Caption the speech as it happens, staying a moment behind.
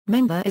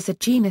Mentha is a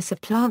genus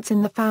of plants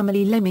in the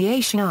family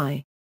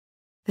Lamiaceae.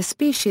 The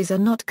species are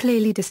not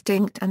clearly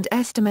distinct and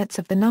estimates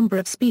of the number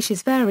of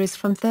species varies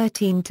from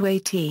 13 to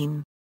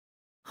 18.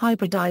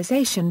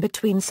 Hybridization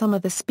between some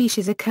of the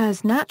species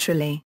occurs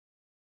naturally.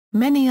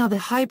 Many other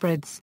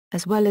hybrids,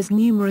 as well as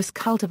numerous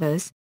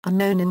cultivars, are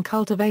known in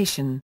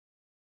cultivation.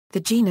 The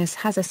genus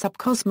has a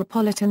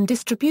subcosmopolitan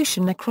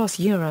distribution across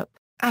Europe,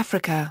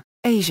 Africa,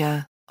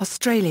 Asia,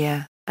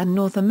 Australia, and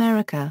North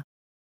America.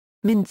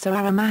 Mints are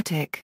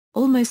aromatic,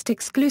 almost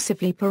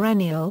exclusively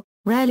perennial,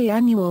 rarely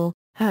annual,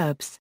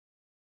 herbs.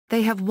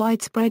 They have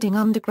wide-spreading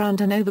underground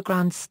and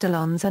overground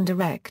stolons and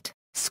erect,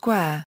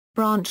 square,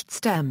 branched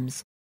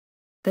stems.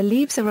 The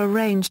leaves are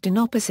arranged in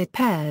opposite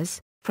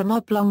pairs, from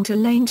oblong to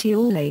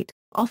lanceolate,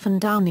 often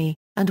downy,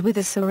 and with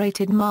a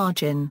serrated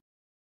margin.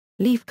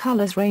 Leaf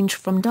colors range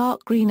from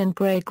dark green and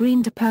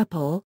gray-green to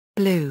purple,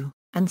 blue,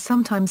 and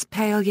sometimes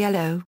pale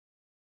yellow.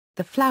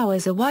 The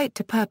flowers are white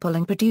to purple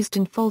and produced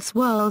in false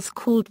whorls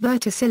called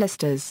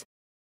verticillisters.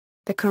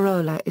 The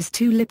corolla is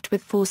two-lipped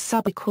with 4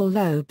 subequal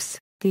lobes,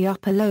 the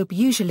upper lobe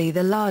usually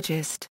the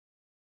largest.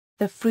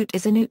 The fruit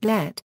is an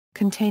ootlet,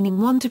 containing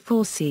 1 to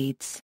 4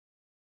 seeds.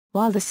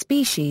 While the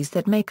species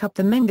that make up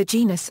the Mentha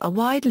genus are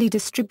widely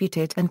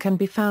distributed and can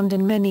be found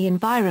in many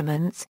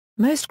environments,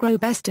 most grow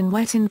best in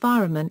wet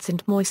environments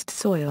and moist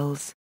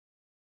soils.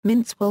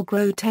 Mints will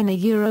grow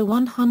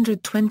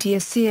 10–120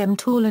 cm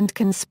tall and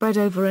can spread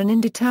over an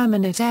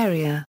indeterminate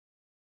area.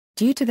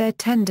 Due to their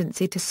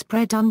tendency to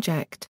spread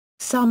unchecked,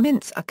 some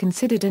mints are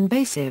considered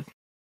invasive.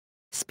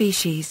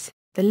 Species: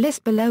 the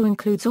list below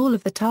includes all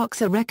of the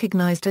taxa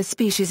recognized as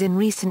species in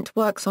recent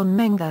works on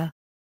Mentha.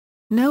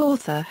 No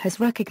author has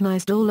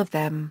recognized all of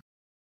them.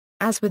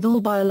 As with all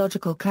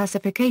biological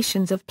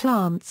classifications of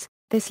plants,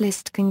 this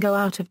list can go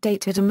out of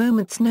date at a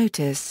moment's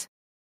notice.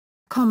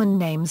 Common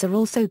names are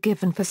also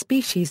given for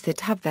species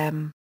that have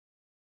them.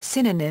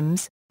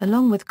 Synonyms,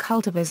 along with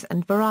cultivars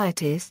and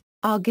varieties,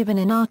 are given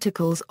in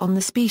articles on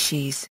the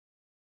species.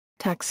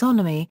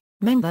 Taxonomy: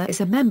 Mentha is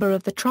a member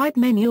of the tribe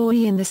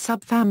Menioidae in the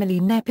subfamily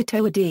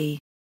Nepetoidae.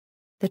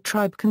 The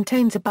tribe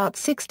contains about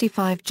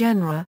 65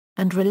 genera,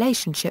 and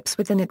relationships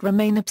within it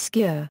remain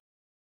obscure.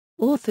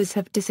 Authors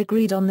have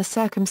disagreed on the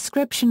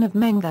circumscription of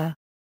Mentha.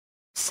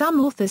 Some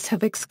authors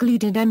have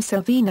excluded M.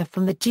 sylvina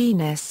from the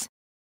genus.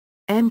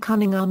 M.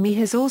 cunninghami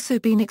has also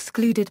been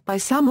excluded by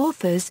some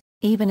authors,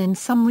 even in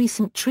some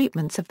recent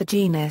treatments of the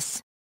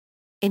genus.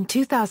 In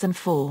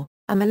 2004,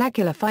 a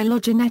molecular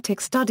phylogenetic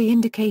study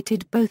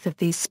indicated both of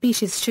these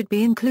species should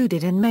be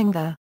included in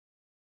Mentha.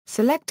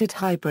 Selected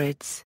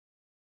hybrids.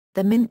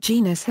 The mint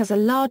genus has a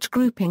large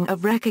grouping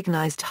of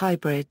recognized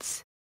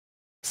hybrids.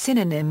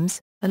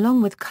 Synonyms,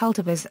 along with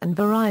cultivars and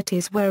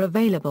varieties where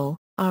available,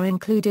 are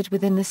included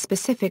within the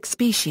specific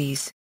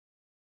species.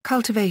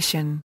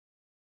 Cultivation.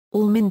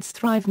 All mints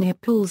thrive near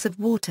pools of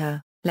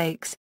water,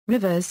 lakes,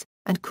 rivers,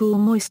 and cool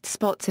moist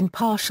spots in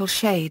partial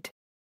shade.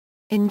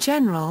 In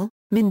general,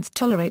 mints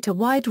tolerate a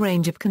wide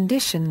range of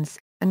conditions,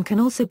 and can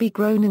also be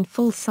grown in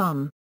full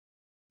sun.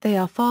 They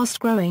are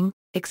fast-growing,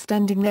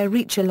 extending their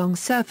reach along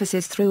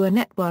surfaces through a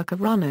network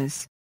of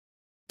runners.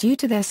 Due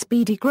to their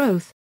speedy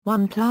growth,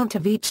 one plant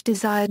of each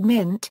desired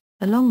mint,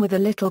 along with a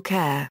little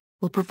care,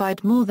 will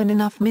provide more than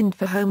enough mint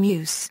for home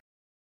use.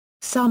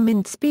 Some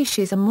mint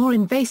species are more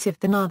invasive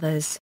than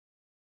others.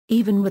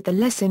 Even with the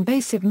less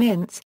invasive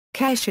mints,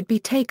 care should be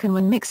taken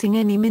when mixing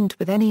any mint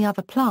with any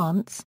other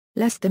plants,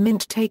 lest the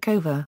mint take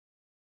over.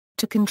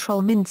 To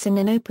control mints in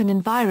an open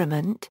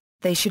environment,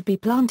 they should be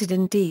planted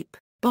in deep,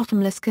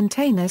 bottomless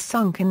containers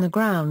sunk in the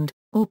ground,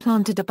 or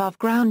planted above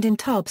ground in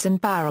tubs and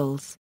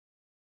barrels.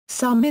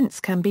 Some mints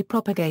can be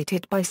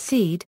propagated by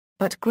seed,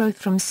 but growth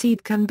from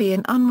seed can be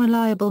an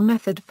unreliable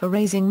method for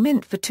raising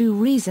mint for 2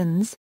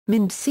 reasons.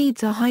 Mint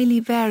seeds are highly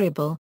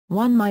variable,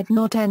 one might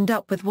not end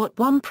up with what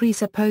one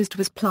presupposed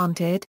was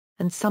planted,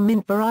 and some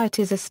mint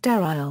varieties are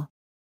sterile.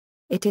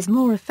 It is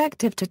more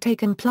effective to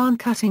take and plant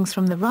cuttings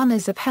from the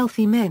runners of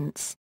healthy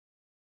mints.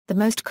 The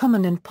most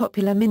common and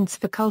popular mints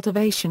for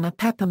cultivation are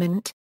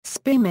peppermint,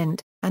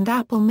 spearmint, and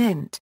apple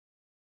mint.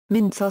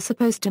 Mints are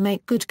supposed to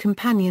make good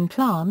companion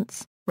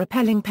plants,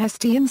 repelling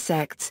pesky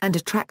insects and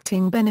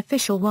attracting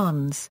beneficial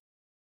ones.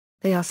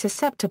 They are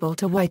susceptible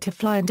to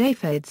whitefly and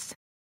aphids.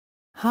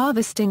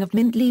 Harvesting of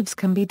mint leaves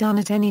can be done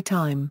at any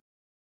time.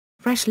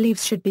 Fresh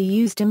leaves should be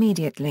used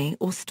immediately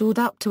or stored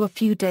up to a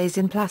few days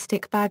in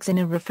plastic bags in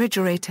a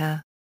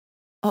refrigerator.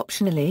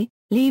 Optionally,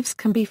 leaves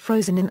can be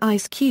frozen in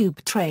ice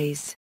cube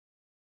trays.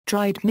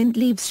 Dried mint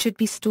leaves should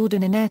be stored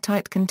in an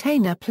airtight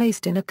container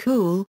placed in a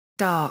cool,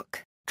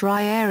 dark,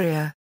 dry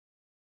area.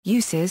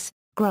 Uses: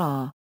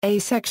 A.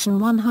 Section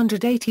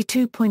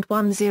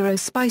 182.10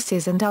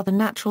 Spices and other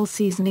natural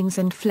seasonings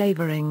and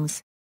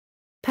flavorings.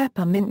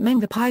 Peppermint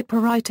Mentha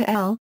piperita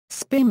L,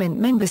 Spearmint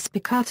Mentha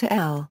spicata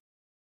L.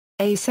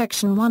 A.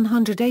 Section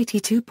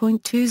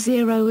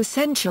 182.20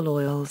 Essential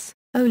oils,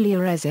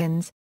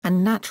 oleoresins,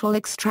 and natural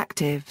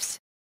extractives.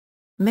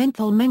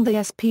 Menthol Mentha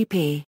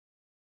spp.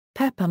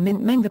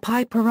 Peppermint Mentha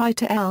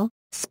piperita L,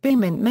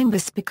 Spearmint Mentha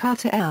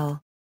spicata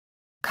L.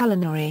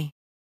 Culinary.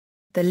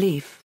 The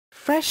leaf,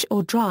 Fresh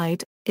or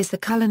dried, is the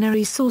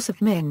culinary source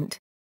of mint.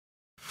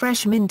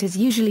 Fresh mint is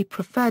usually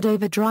preferred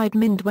over dried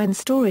mint when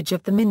storage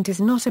of the mint is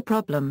not a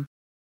problem.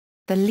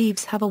 The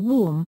leaves have a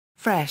warm,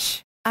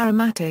 fresh,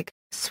 aromatic,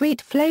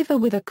 sweet flavor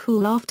with a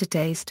cool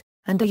aftertaste,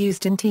 and are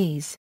used in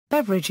teas,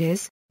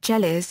 beverages,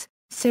 jellies,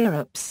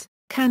 syrups,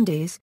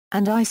 candies,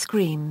 and ice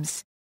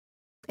creams.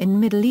 In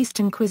Middle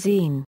Eastern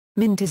cuisine,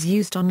 mint is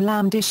used on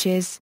lamb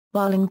dishes,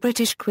 while in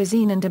British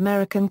cuisine and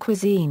American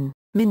cuisine,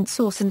 mint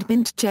sauce and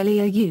mint jelly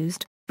are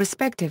used,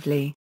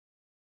 respectively.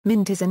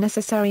 Mint is a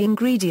necessary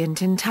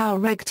ingredient in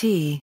Tuareg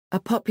tea, a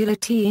popular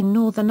tea in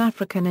northern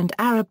African and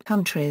Arab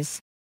countries.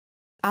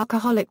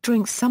 Alcoholic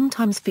drinks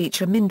sometimes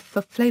feature mint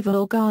for flavor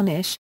or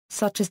garnish,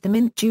 such as the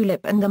mint julep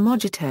and the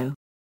mojito.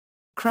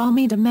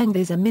 Crème de menthe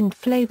is a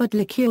mint-flavored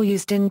liqueur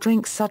used in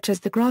drinks such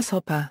as the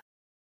grasshopper.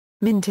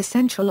 Mint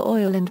essential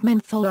oil and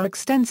menthol are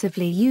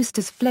extensively used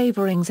as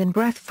flavorings in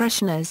breath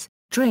fresheners,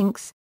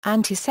 drinks,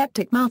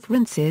 antiseptic mouth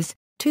rinses,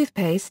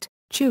 toothpaste,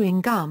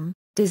 chewing gum,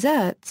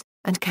 desserts,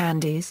 and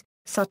candies,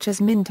 such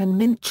as mint and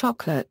mint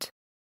chocolate.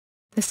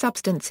 The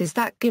substances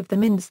that give the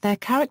mints their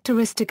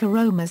characteristic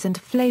aromas and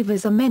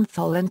flavors are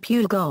menthol and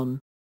purgon.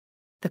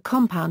 The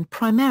compound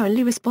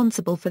primarily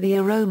responsible for the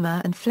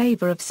aroma and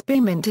flavor of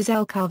spearmint is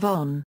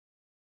L-carvon.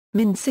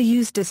 Mints are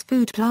used as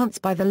food plants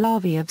by the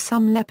larvae of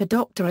some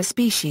Lepidoptera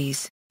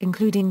species,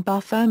 including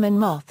bar-vermin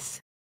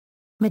moths.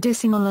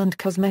 Medicinal and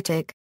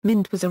cosmetic,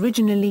 mint was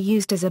originally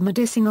used as a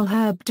medicinal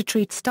herb to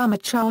treat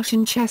stomach ache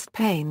and chest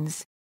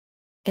pains.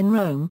 In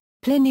Rome,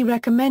 Pliny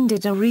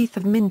recommended a wreath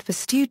of mint for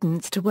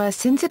students to wear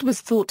since it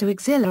was thought to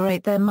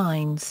exhilarate their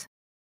minds.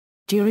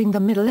 During the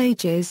Middle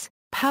Ages,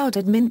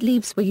 powdered mint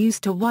leaves were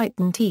used to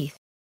whiten teeth.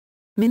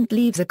 Mint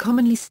leaves are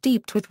commonly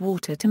steeped with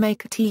water to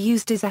make tea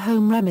used as a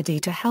home remedy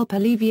to help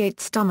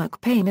alleviate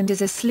stomach pain and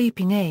as a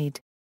sleeping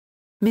aid.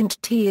 Mint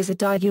tea is a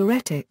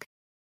diuretic.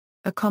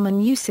 A common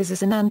use is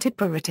as an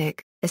antipyretic,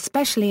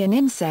 especially in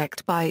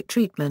insect bite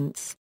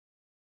treatments.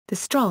 The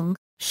strong,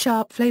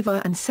 sharp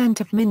flavor and scent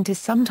of mint is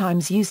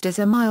sometimes used as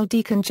a mild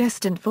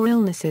decongestant for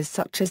illnesses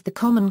such as the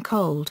common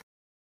cold.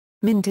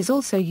 Mint is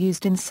also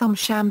used in some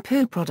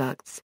shampoo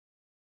products.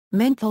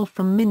 Menthol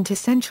from mint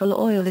essential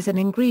oil is an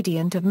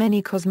ingredient of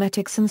many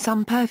cosmetics and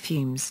some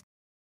perfumes.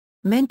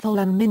 Menthol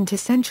and mint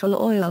essential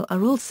oil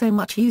are also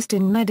much used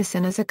in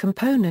medicine as a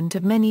component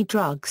of many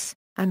drugs,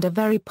 and are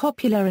very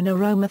popular in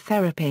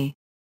aromatherapy.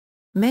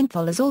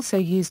 Menthol is also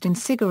used in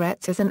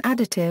cigarettes as an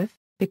additive,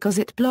 because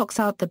it blocks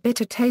out the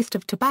bitter taste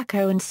of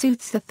tobacco and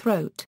soothes the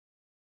throat.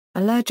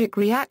 Allergic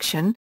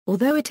reaction,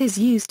 although it is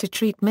used to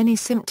treat many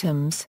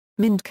symptoms,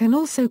 mint can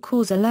also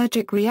cause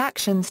allergic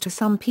reactions to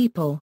some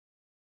people.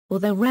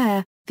 Although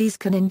rare, these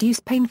can induce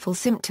painful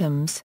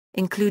symptoms,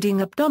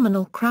 including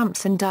abdominal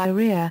cramps and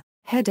diarrhea,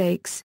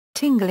 headaches,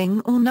 tingling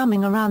or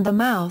numbing around the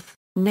mouth,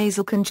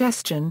 nasal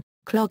congestion,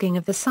 clogging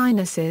of the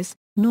sinuses,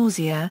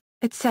 nausea,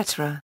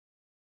 etc.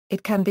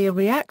 It can be a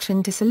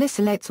reaction to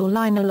salicylates or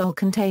linalool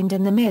contained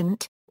in the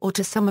mint, or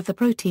to some of the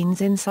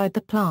proteins inside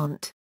the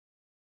plant.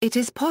 It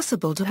is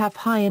possible to have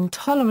high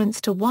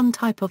intolerance to one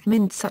type of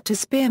mint such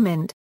as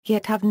spearmint,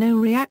 yet have no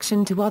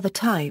reaction to other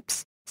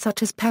types,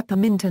 such as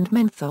peppermint and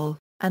menthol,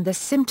 and the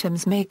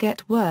symptoms may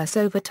get worse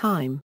over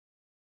time.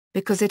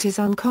 Because it is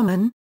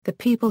uncommon, the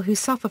people who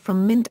suffer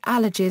from mint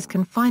allergies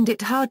can find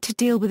it hard to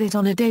deal with it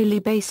on a daily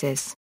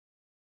basis.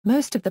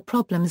 Most of the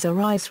problems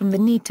arise from the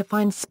need to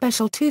find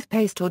special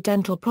toothpaste or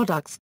dental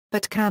products,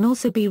 but can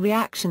also be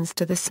reactions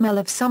to the smell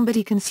of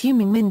somebody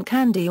consuming mint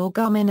candy or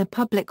gum in a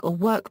public or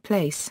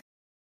workplace.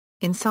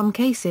 In some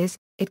cases,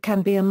 it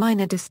can be a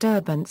minor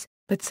disturbance,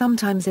 but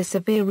sometimes a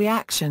severe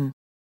reaction.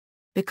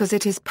 Because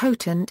it is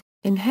potent,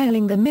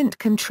 inhaling the mint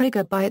can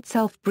trigger by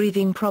itself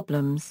breathing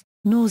problems,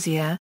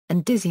 nausea,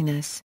 and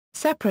dizziness,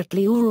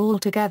 separately or all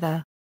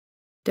together.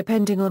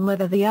 Depending on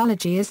whether the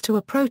allergy is to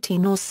a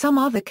protein or some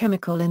other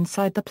chemical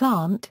inside the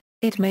plant,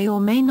 it may or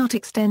may not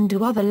extend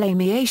to other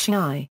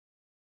Lamiaceae.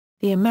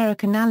 The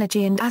American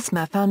Allergy and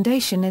Asthma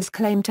Foundation has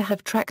claimed to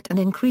have tracked an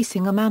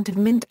increasing amount of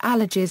mint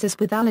allergies as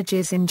with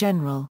allergies in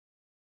general.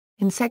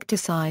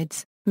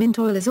 Insecticides. Mint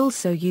oil is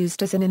also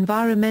used as an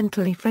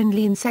environmentally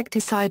friendly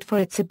insecticide for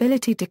its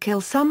ability to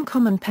kill some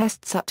common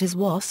pests such as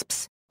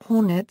wasps,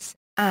 hornets,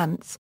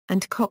 ants,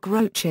 and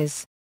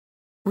cockroaches.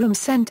 Room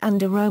scent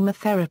and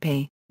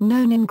aromatherapy.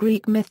 Known in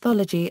Greek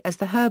mythology as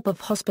the herb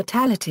of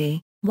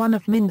hospitality, one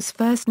of mint's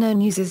first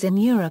known uses in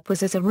Europe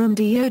was as a room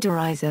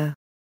deodorizer.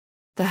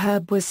 The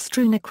herb was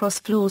strewn across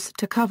floors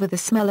to cover the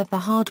smell of the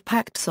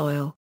hard-packed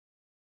soil.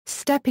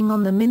 Stepping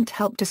on the mint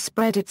helped to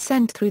spread its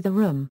scent through the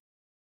room.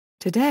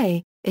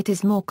 Today, it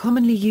is more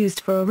commonly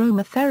used for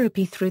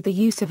aromatherapy through the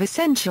use of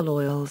essential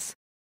oils.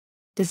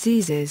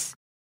 Diseases.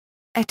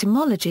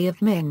 Etymology of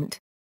mint.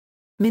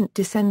 Mint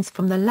descends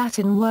from the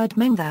Latin word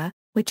mentha,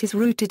 which is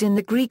rooted in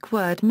the Greek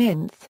word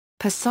mynth,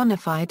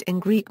 personified in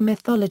Greek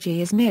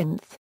mythology as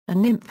Mentha, a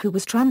nymph who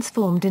was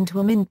transformed into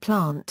a mint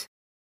plant.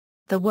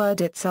 The word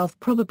itself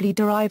probably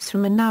derives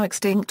from a now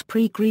extinct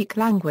pre-Greek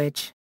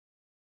language.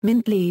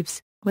 Mint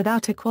leaves,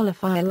 without a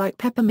qualifier like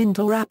peppermint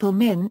or apple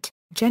mint,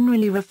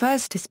 generally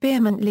refers to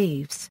spearmint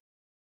leaves.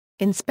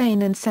 In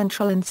Spain and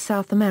Central and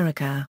South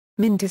America,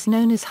 mint is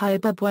known as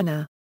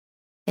hierbabuena.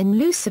 In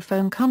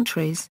Lusophone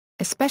countries,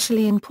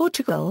 especially in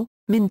Portugal,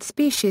 mint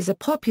species are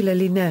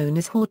popularly known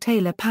as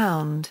hortela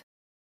pound.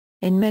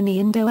 In many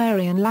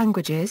Indo-Aryan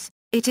languages,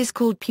 it is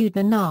called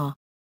pudna.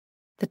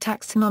 The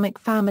taxonomic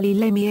family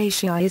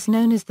Lamiaceae is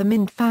known as the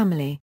mint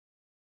family.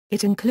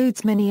 It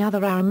includes many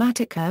other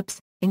aromatic herbs,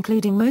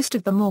 including most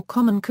of the more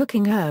common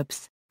cooking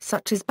herbs,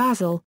 such as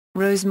basil,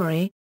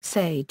 rosemary,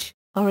 sage,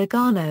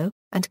 oregano,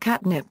 and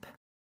catnip.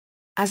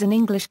 As an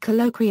English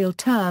colloquial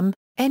term,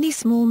 any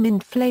small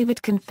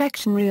mint-flavored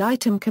confectionery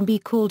item can be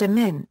called a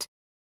mint.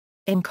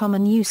 In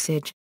common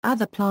usage,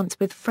 other plants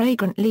with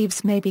fragrant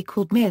leaves may be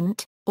called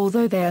mint,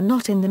 although they are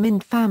not in the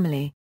mint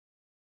family.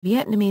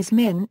 Vietnamese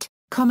mint,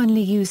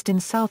 commonly used in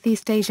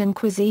Southeast Asian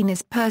cuisine,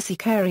 is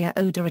Persicaria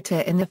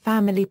odorata in the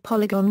family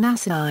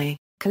Polygonaceae,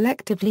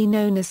 collectively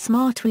known as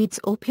smartweeds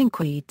or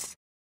pinkweeds.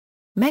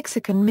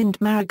 Mexican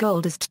mint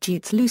marigold is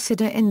Tjutes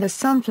lucida in the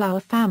sunflower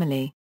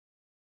family.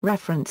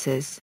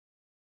 References.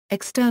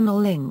 External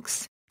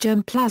links: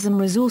 Germplasm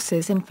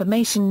Resources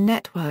Information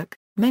Network,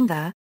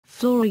 Mentha,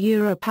 Flora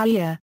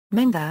Europaea,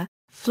 Mentha,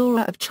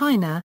 Flora of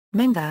China,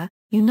 Mentha,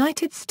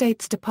 United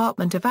States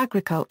Department of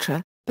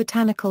Agriculture,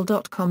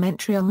 botanical.com.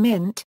 Entry on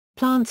mint,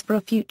 Plants for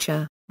a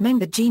Future,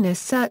 Mentha genus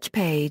search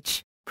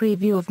page,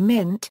 preview of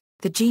mint,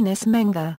 the genus Mentha.